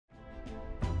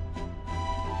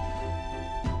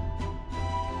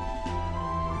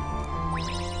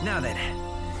Now then.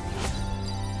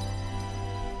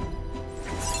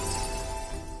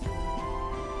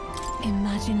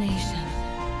 Imagination.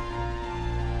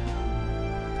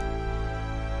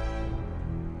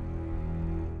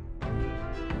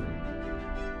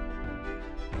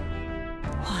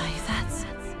 Why, that's...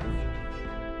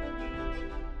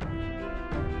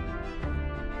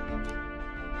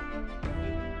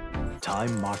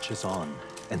 Time marches on,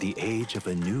 and the age of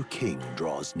a new king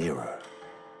draws nearer.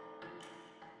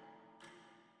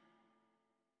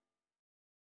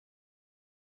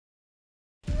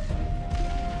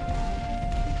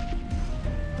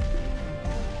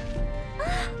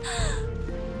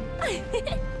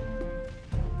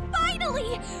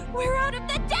 Finally! We're out of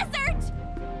the desert!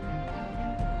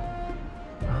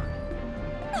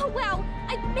 Oh wow!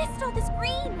 I missed all this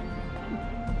green!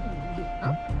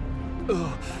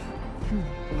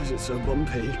 Why is it so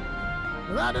bumpy?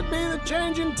 That'd be the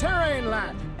change in terrain,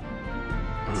 lad.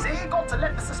 See, you got to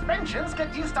let the suspensions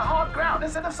get used to hard ground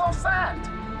instead of soft sand.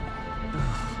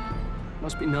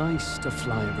 Must be nice to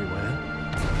fly everywhere.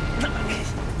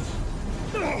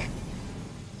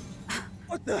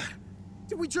 What the?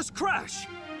 Did we just crash?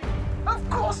 Of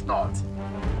course not.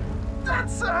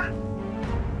 That's a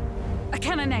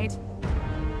cannonade.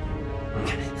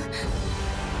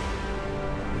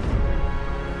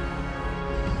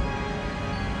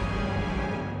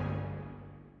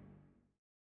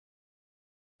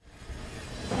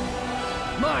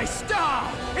 My star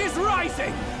is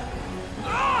rising!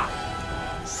 Ah!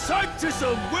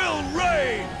 Sanctism will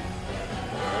reign!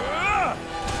 Ah!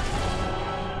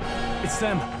 It's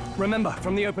them. Remember,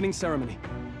 from the opening ceremony.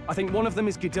 I think one of them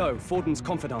is Gideaux, Forden's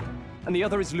confidant, and the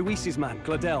other is Luis's man,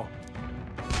 Glodell.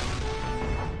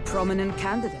 Prominent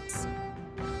candidates.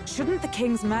 Shouldn't the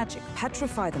king's magic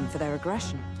petrify them for their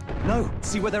aggression? No,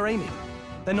 see where they're aiming.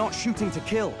 They're not shooting to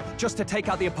kill, just to take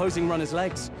out the opposing runner's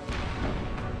legs.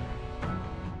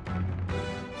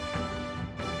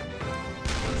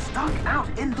 stuck out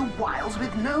in the wilds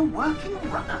with no working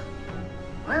runner.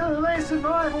 Whether they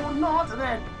survive or not,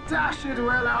 they're dashed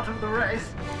well out of the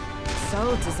race.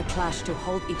 So 'tis a clash to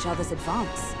halt each other's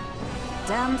advance.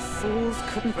 Damn fools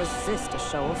couldn't resist a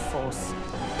show of force.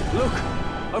 Look!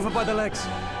 Over by the legs.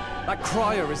 That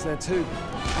crier is there too.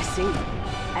 I see.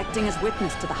 Acting as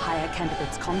witness to the higher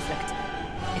candidate's conflict.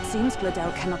 It seems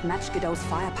Glodell cannot match Gideaux's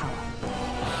firepower.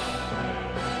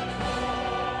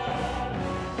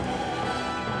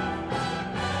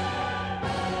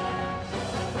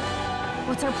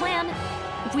 What's our plan?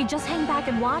 If we just hang back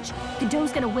and watch,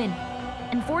 Gideaux's gonna win.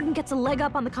 And Forden gets a leg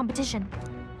up on the competition.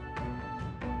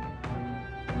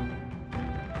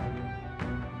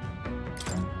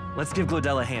 Let's give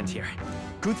Glodell a hand here.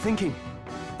 Good thinking.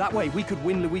 That way we could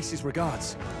win Luis's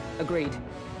regards. Agreed.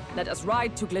 Let us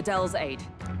ride to Glodell's aid.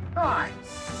 I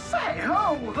say,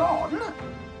 hold on!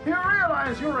 You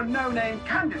realize you're a no-name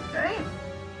candidate, eh?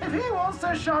 If he wants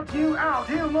to shut you out,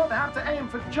 he'll not have to aim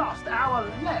for just our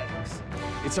legs.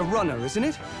 It's a runner, isn't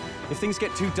it? If things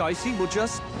get too dicey, we'll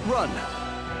just run.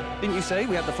 Didn't you say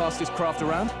we had the fastest craft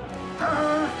around?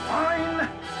 Fine.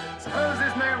 Suppose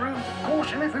there's no room for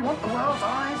caution if we want the world's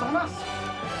eyes on us.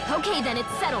 Okay then,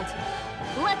 it's settled.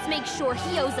 Let's make sure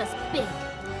he owes us big.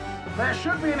 There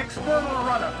should be an external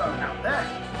runner phone out there.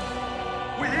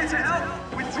 We're here to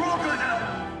help! Withdraw, Glodell!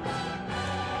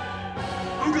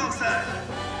 Who goes there?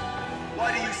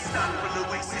 Why do you stand for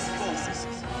Luis's forces?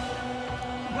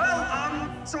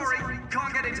 Well, sorry,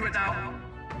 can't get into it now.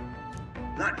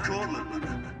 That Cornland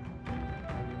runner.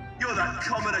 You're that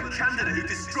commoner candidate who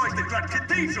destroyed the Grand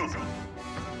Cathedral!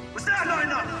 Was that not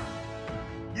enough?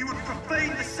 You would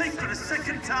profane the sacred a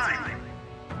second time!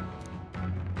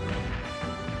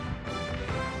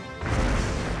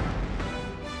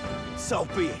 So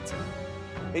be it.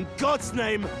 In God's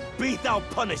name, be thou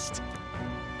punished.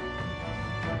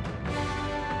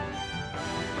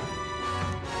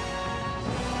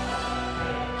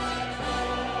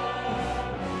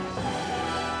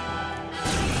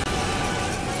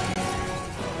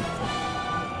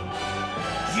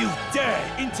 You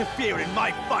dare interfere in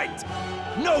my fight!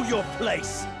 Know your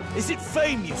place! Is it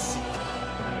fame you seek?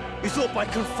 You thought by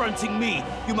confronting me,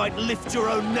 you might lift your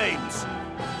own names?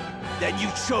 Then you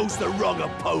chose the wrong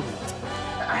opponent.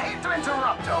 I hate to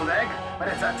interrupt, old egg, but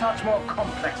it's a touch more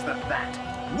complex than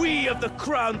that. We of the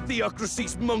Crown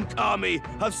Theocracy's monk army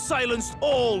have silenced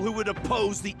all who would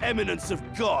oppose the eminence of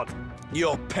God.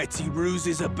 Your petty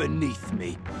ruses are beneath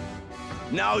me.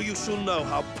 Now you shall know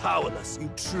how powerless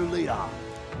you truly are.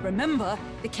 Remember,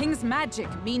 the king's magic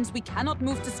means we cannot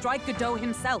move to strike Gideaux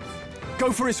himself.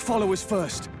 Go for his followers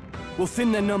first. We'll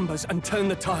thin their numbers and turn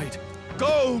the tide.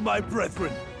 Go, my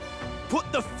brethren! Put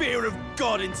the fear of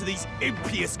God into these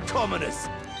impious commoners!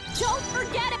 Don't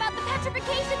forget about the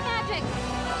petrification magic!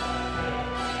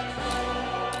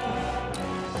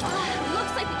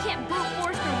 Looks like we can't brute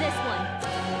force through this one.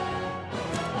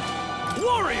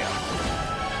 Warrior!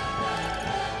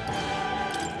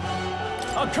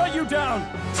 I'll cut you down!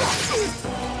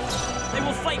 They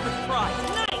will fight with pride.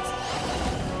 Tonight!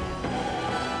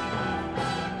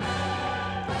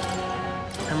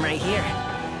 I'm right here.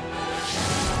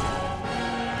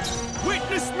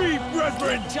 Witness me,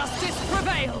 brethren! Justice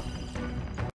prevail!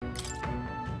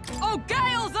 Oh,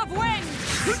 gales of wind!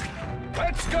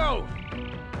 Let's go!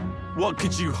 What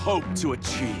could you hope to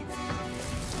achieve?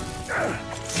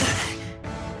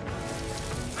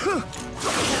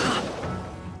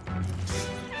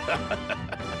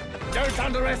 Don't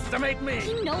underestimate me!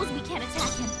 He knows we can't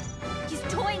attack him. He's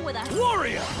toying with us.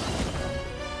 Warrior!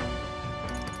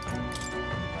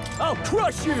 I'll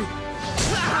crush you!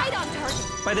 Right on target.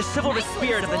 By the chivalrous Nice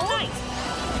spirit of the roll. night!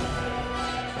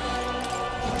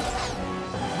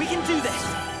 We can do this!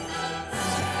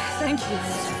 Thank you.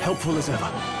 Helpful as ever.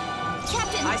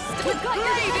 Captain, I we've stood got your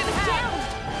brave in defenses hand. down.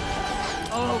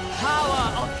 Oh, power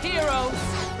of heroes!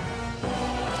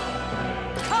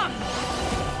 Come!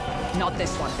 Not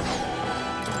this one.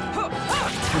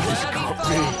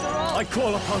 I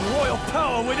call upon royal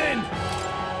power within!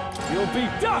 You'll be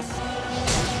dust!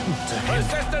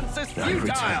 Resistance is I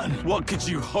return. What could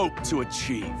you hope to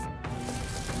achieve?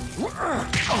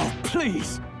 Oh,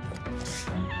 please!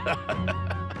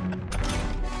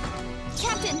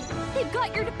 Captain, they've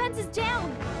got your defenses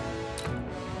down.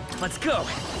 Let's go!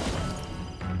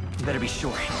 You better be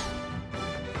sure.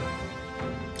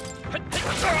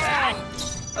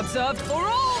 Observed for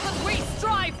all that we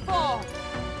strive for!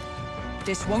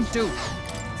 This won't do.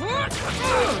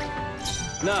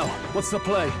 Now, what's the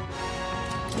play?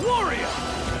 Warrior!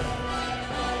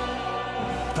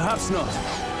 Perhaps not.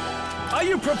 Are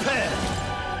you prepared?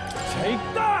 Take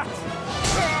that!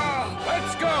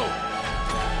 Let's go!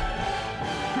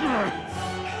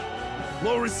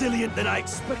 More resilient than I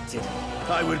expected.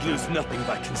 I would lose nothing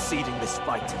by conceding this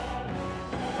fight.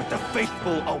 But the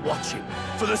faithful are watching.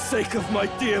 For the sake of my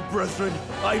dear brethren,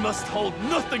 I must hold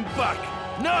nothing back.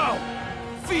 Now,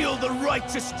 feel the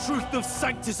righteous truth of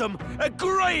sanctism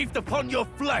engraved upon your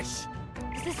flesh.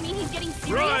 Does this mean he's getting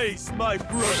serious? Rise, my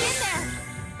brother. Get in there.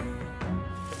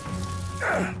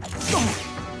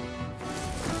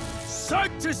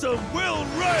 Sanctism will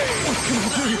reign!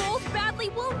 Stroll's badly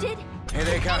wounded. Here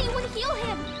they come. Anyone heal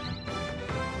him?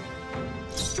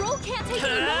 Stroll can't take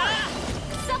anymore.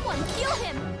 Someone heal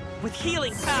him. With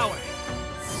healing power!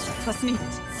 Was needed.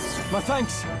 My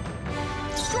thanks.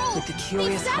 Stroll, With the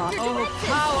curious they've heart. zapped your Oh, defenses.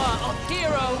 power of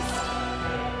heroes!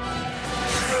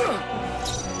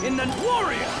 In the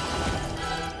warrior!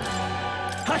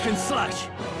 Hack and slash!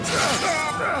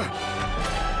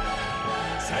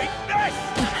 Take this!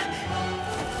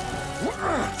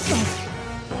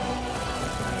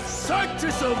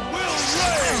 Sanctism will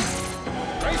reign!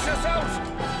 Brace yourselves!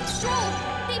 Stroll,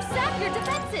 they've zapped your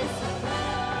defenses.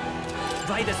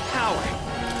 Vitus power!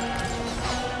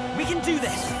 We can do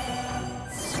this!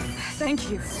 Thank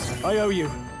you. I owe you.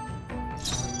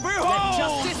 Behold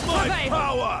justice my prevail!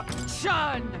 power!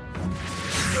 Shun!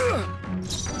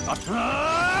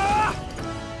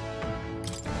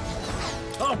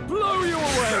 I'll blow you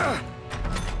away!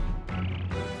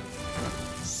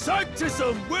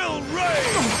 Sanctism will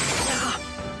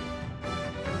reign!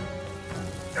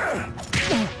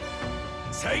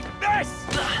 Take this!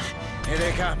 Here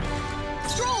they come.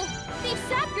 Stroll, they've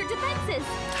zapped your defenses.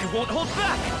 I won't hold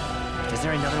back! Is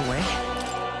there another way?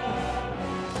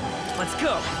 Let's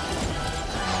go!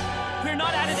 We're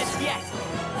not out of this yet!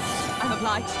 I'm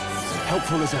obliged.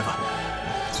 Helpful as ever.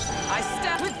 I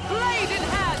stand with blade in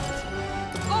hand!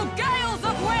 Oh, gales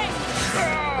of wind!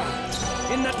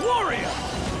 In that warrior!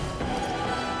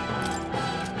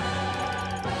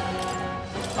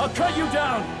 I'll cut you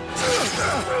down!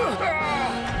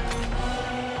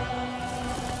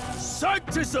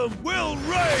 Sanctism will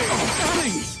reign!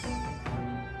 Please!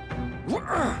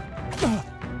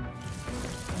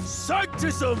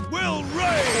 Sanctism will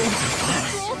reign!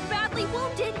 Stroll's badly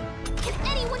wounded. Can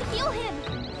anyone heal him?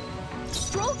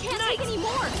 Stroll can't take any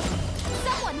more.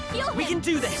 Someone heal him. We can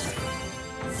do this!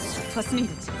 Was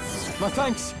needed. My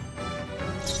thanks.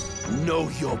 Know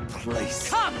your place.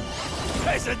 Come!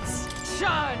 Peasants!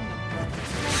 Shun!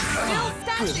 Still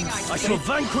standing, I I shall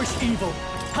vanquish evil.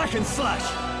 Hack and slash.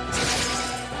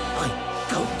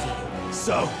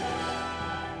 So,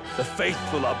 the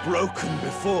faithful are broken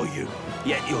before you,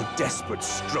 yet your desperate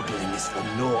struggling is for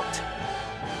naught.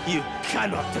 You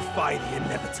cannot defy the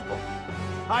inevitable.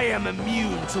 I am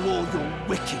immune to all your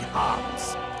wicked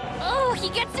harms. Oh, he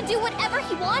gets to do whatever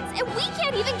he wants, and we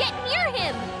can't even get near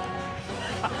him!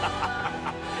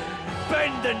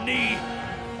 Bend the knee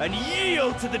and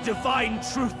yield to the divine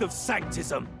truth of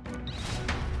sanctism.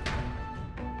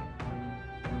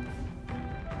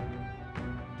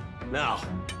 Now,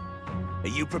 are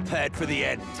you prepared for the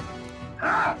end?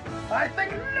 Ha! I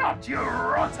think not, you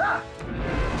rotter!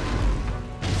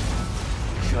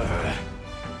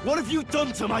 What have you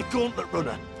done to my gauntlet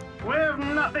runner? We've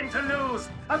nothing to lose.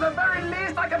 At the very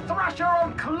least, I can thrash your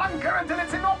old clunker until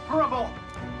it's inoperable.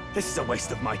 This is a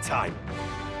waste of my time.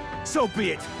 So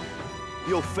be it.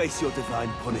 You'll face your divine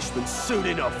punishment soon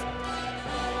enough.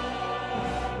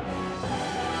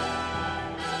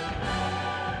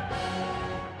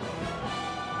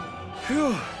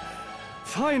 Phew.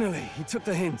 Finally, he took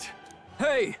the hint.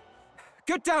 Hey!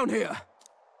 Get down here!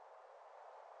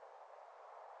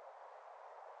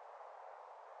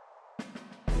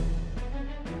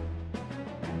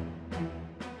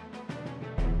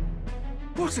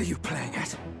 What are you playing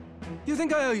at? You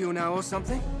think I owe you now or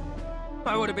something?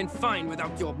 I would have been fine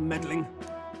without your meddling.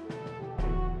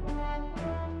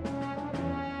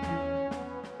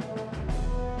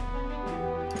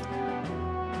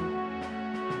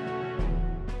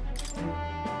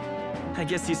 I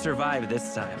guess you survived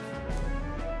this time.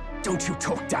 Don't you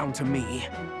talk down to me.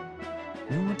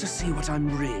 You want to see what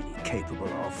I'm really capable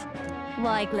of.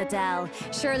 Why, Glodell,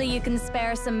 surely you can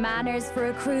spare some manners for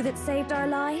a crew that saved our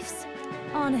lives?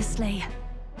 Honestly,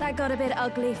 that got a bit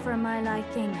ugly for my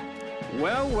liking.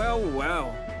 Well, well,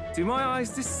 well. Do my eyes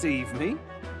deceive me?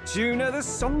 Juna the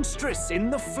songstress in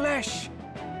the flesh.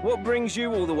 What brings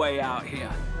you all the way out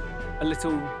here? A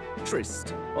little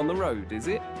tryst on the road, is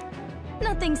it?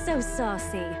 Nothing so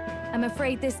saucy. I'm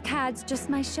afraid this cad's just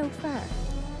my chauffeur.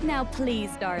 Now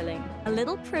please, darling, a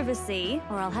little privacy,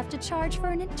 or I'll have to charge for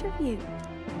an interview.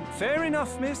 Fair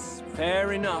enough, miss.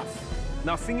 Fair enough.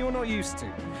 Nothing you're not used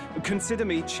to. Consider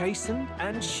me chastened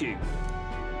and shoo.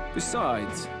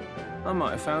 Besides, I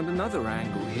might have found another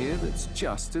angle here that's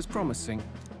just as promising.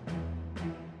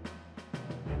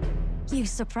 You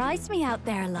surprised me out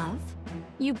there, love.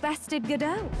 You bested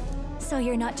Gideaux. So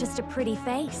you're not just a pretty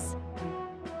face.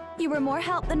 You were more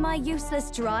help than my useless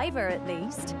driver, at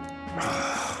least.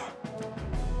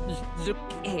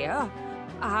 Look here.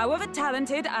 However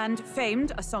talented and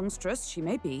famed a songstress she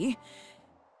may be,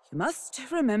 you must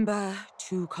remember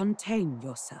to contain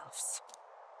yourselves.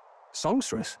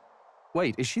 Songstress?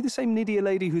 Wait, is she the same Nidia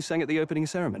lady who sang at the opening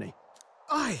ceremony?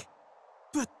 Aye,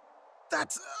 but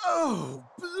that's... oh,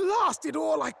 blast it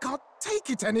all, I can't take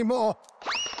it anymore.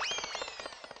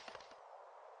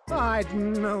 I'd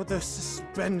know the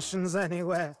suspensions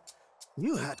anywhere.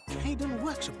 You had Caden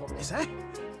workshop on this, eh?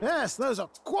 Yes, those are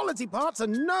quality parts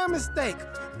and no mistake.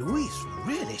 Luis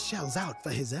really shells out for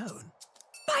his own.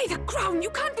 By the crown, you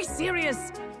can't be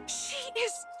serious! She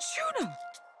is Juna,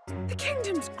 the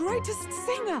kingdom's greatest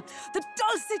singer, the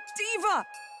dulcet diva!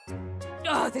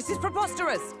 Oh, this is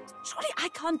preposterous! Surely I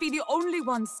can't be the only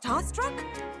one starstruck?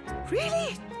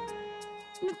 Really?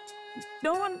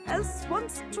 No one else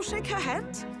wants to shake her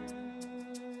hand?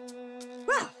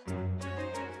 Well,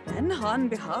 then on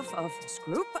behalf of this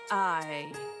group,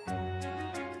 I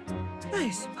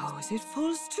suppose it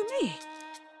falls to me.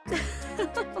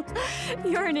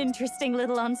 You're an interesting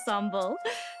little ensemble.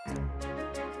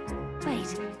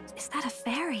 Wait, is that a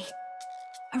fairy?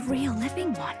 A real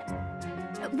living one?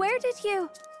 Where did you...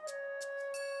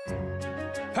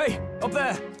 Hey, up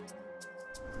there!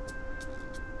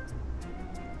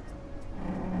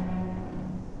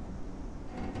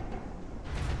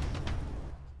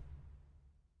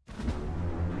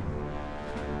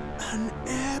 An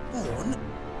airborne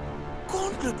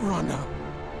gauntlet runner.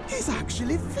 He's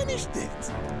actually finished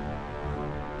it.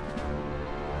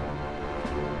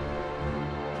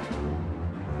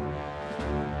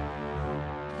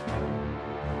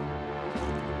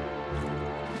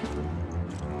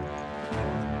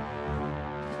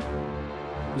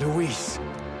 Luis.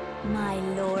 My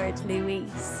Lord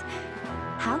Luis.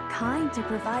 How kind to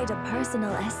provide a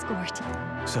personal escort.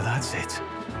 So that's it.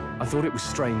 I thought it was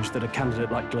strange that a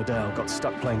candidate like Glodell got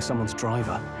stuck playing someone's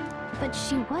driver. But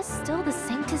she was still the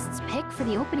saintest's pick for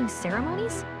the opening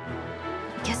ceremonies?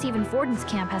 Guess even Forden's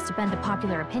camp has to bend to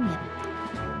popular opinion.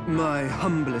 My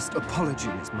humblest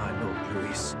apologies, my Lord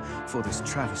Luis, for this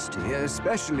travesty,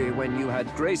 especially when you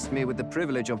had graced me with the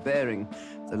privilege of bearing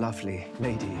the lovely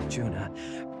Lady Juna.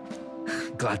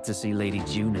 Glad to see Lady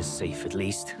Juna's safe, at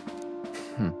least.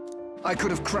 I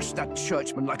could have crushed that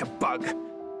churchman like a bug,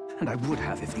 and I would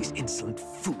have if these insolent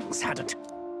fools hadn't.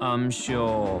 I'm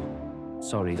sure.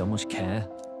 Sorry, don't much care.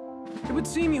 It would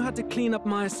seem you had to clean up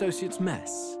my associate's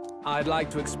mess. I'd like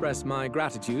to express my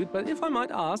gratitude, but if I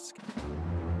might ask,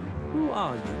 who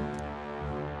are you?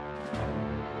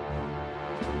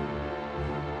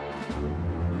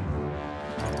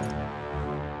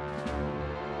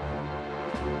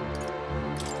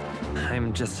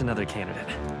 I'm just another candidate.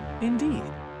 Indeed.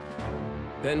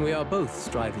 Then we are both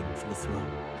striving for the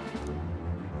throne.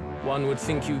 One would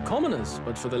think you commoners,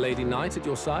 but for the Lady Knight at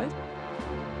your side.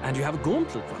 And you have a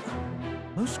gauntlet runner.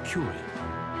 Most curious.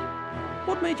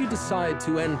 What made you decide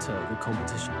to enter the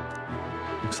competition?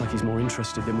 Looks like he's more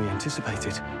interested than we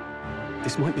anticipated.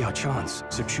 This might be our chance,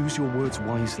 so choose your words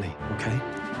wisely, okay?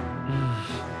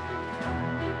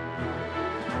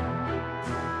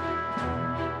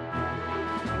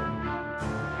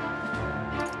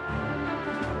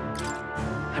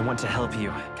 I want to help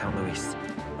you, Count Luis.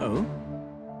 Oh?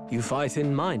 You fight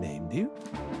in my name, do you?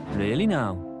 Really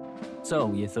now?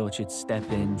 So, you thought you'd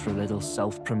step in for a little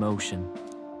self-promotion?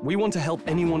 We want to help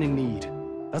anyone in need.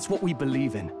 That's what we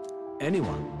believe in.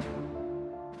 Anyone?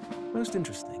 Most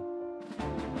interesting.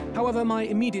 However, my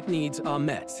immediate needs are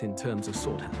met in terms of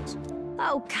sword hands.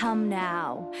 Oh, come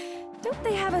now. Don't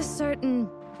they have a certain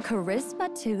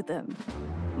charisma to them?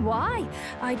 Why?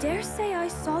 I dare say I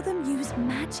saw them use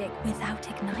magic without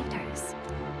igniters.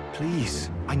 Please,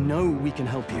 I know we can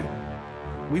help you.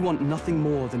 We want nothing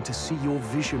more than to see your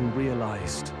vision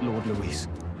realized, Lord Luis.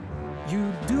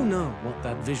 You do know what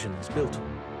that vision is built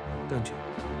on, don't you?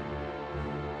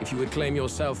 If you would claim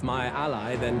yourself my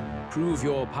ally, then prove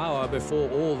your power before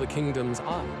all the kingdom's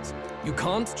eyes. You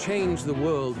can't change the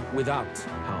world without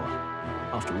power,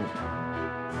 after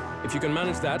all. If you can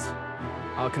manage that,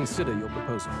 I'll consider your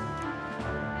proposal.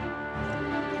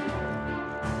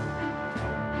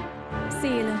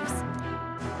 See you, Luis.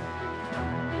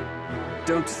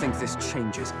 Don't think this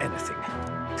changes anything.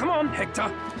 Come on,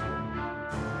 Hector!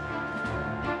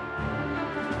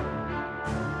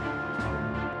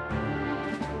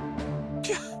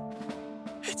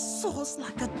 It soars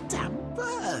like a damn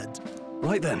bird.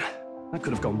 Right then, that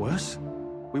could have gone worse.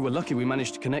 We were lucky we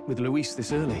managed to connect with Luis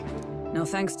this early. No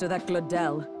thanks to that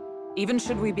Glodell. Even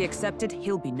should we be accepted,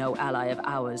 he'll be no ally of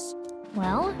ours.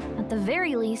 Well, at the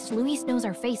very least, Luis knows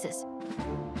our faces.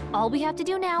 All we have to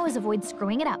do now is avoid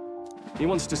screwing it up. He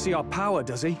wants to see our power,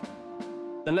 does he?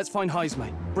 Then let's find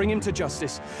Heisme, bring him to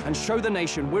justice, and show the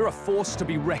nation we're a force to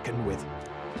be reckoned with.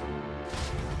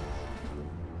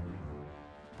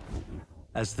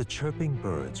 As the chirping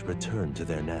birds return to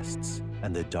their nests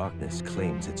and the darkness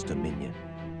claims its dominion,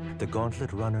 the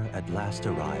gauntlet runner at last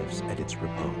arrives at its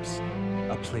repose,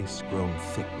 a place grown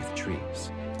thick with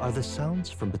trees. Are the sounds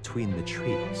from between the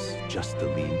trees just the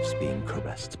leaves being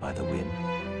caressed by the wind?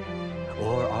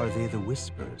 Or are they the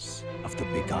whispers of the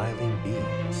beguiling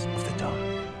beings of the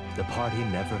dark? The party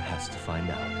never has to find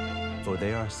out, for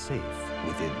they are safe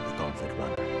within the gauntlet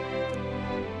runner.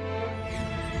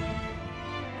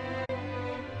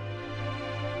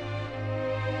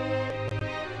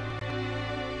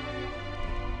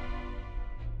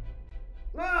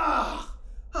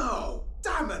 Oh,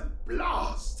 damn it,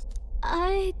 blast!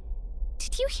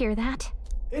 Did you hear that?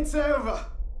 It's over.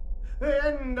 The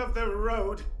end of the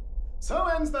road. So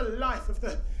ends the life of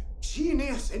the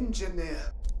genius engineer.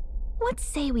 Let's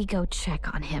say we go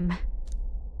check on him.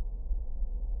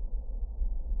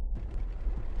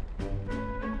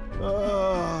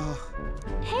 Oh.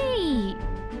 Hey!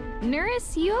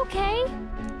 Nurse, you okay?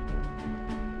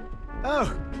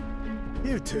 Oh,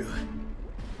 you too.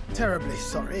 Terribly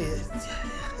sorry.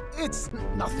 It's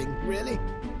nothing, really.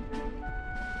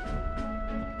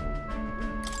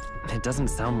 It doesn't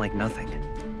sound like nothing.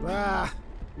 Ah,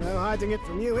 no hiding it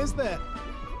from you, is there?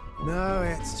 No,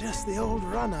 it's just the old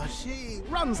runner. She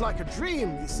runs like a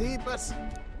dream, you see, but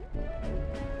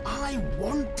I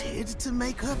wanted to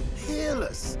make her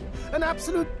peerless. An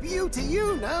absolute beauty,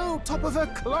 you know, top of her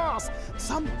class.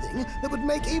 Something that would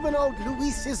make even old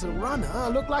Luis's runner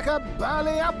look like a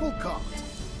bally apple cart.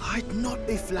 I'd not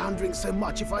be floundering so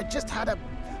much if I just had a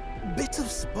bit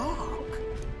of spark.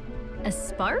 A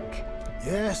spark?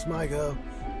 Yes, my girl.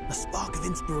 A spark of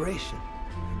inspiration.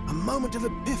 A moment of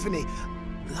epiphany,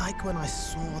 like when I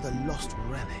saw the lost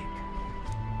relic.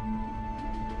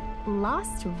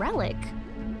 Lost relic?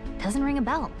 Doesn't ring a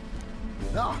bell.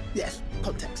 Ah, yes,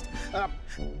 context.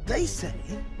 They say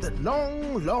that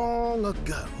long, long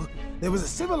ago, there was a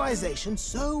civilization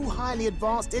so highly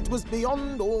advanced it was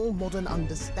beyond all modern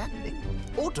understanding.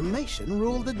 Automation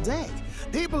ruled the day.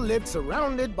 People lived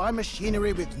surrounded by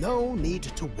machinery with no need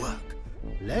to work.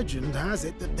 Legend has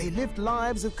it that they lived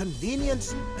lives of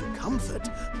convenience and comfort,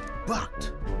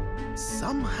 but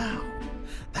somehow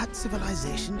that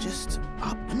civilization just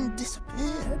up and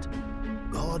disappeared.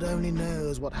 God only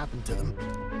knows what happened to them.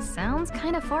 Sounds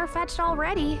kind of far-fetched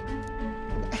already.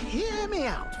 Hear me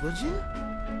out, would you?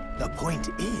 The point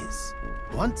is,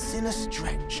 once in a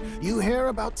stretch, you hear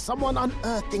about someone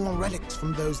unearthing relics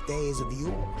from those days of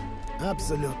yore.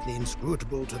 Absolutely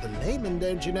inscrutable to the layman,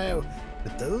 don't you know?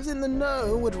 But those in the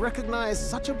know would recognize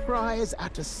such a prize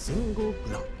at a single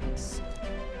glance.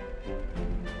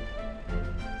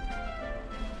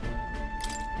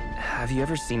 Have you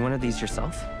ever seen one of these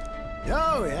yourself?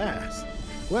 Oh, yes.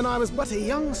 When I was but a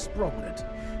young sproglet,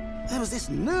 there was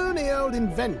this loony old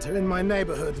inventor in my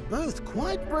neighborhood, both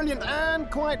quite brilliant and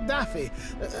quite daffy,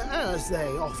 as they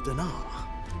often are.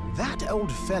 That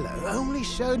old fellow only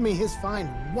showed me his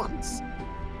find once,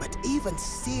 but even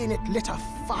seeing it lit a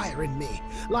fire in me,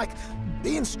 like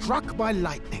being struck by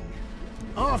lightning.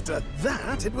 After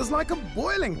that, it was like a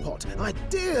boiling pot.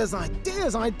 Ideas,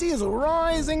 ideas, ideas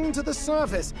rising to the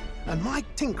surface. And my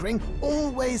tinkering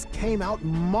always came out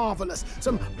marvelous.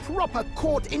 Some proper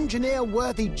court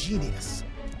engineer-worthy genius.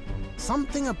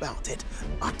 Something about it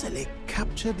utterly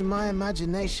captured my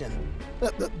imagination.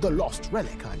 The lost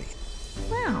relic, I mean.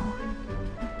 Wow.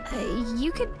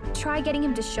 You could try getting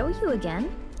him to show you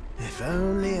again. If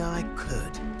only I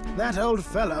could. That old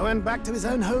fellow went back to his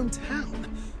own hometown.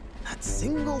 That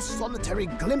single solitary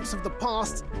glimpse of the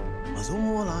past was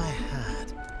all I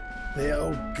had. The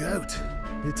old goat.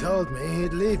 He told me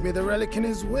he'd leave me the relic in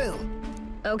his will.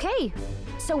 Okay,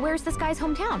 so where's this guy's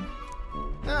hometown?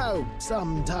 Oh,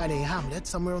 some tiny hamlet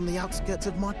somewhere on the outskirts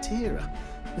of Martira.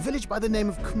 A village by the name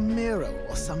of Camiro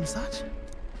or some such.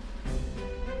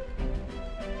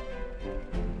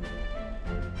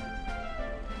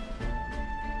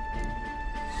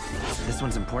 This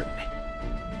one's important.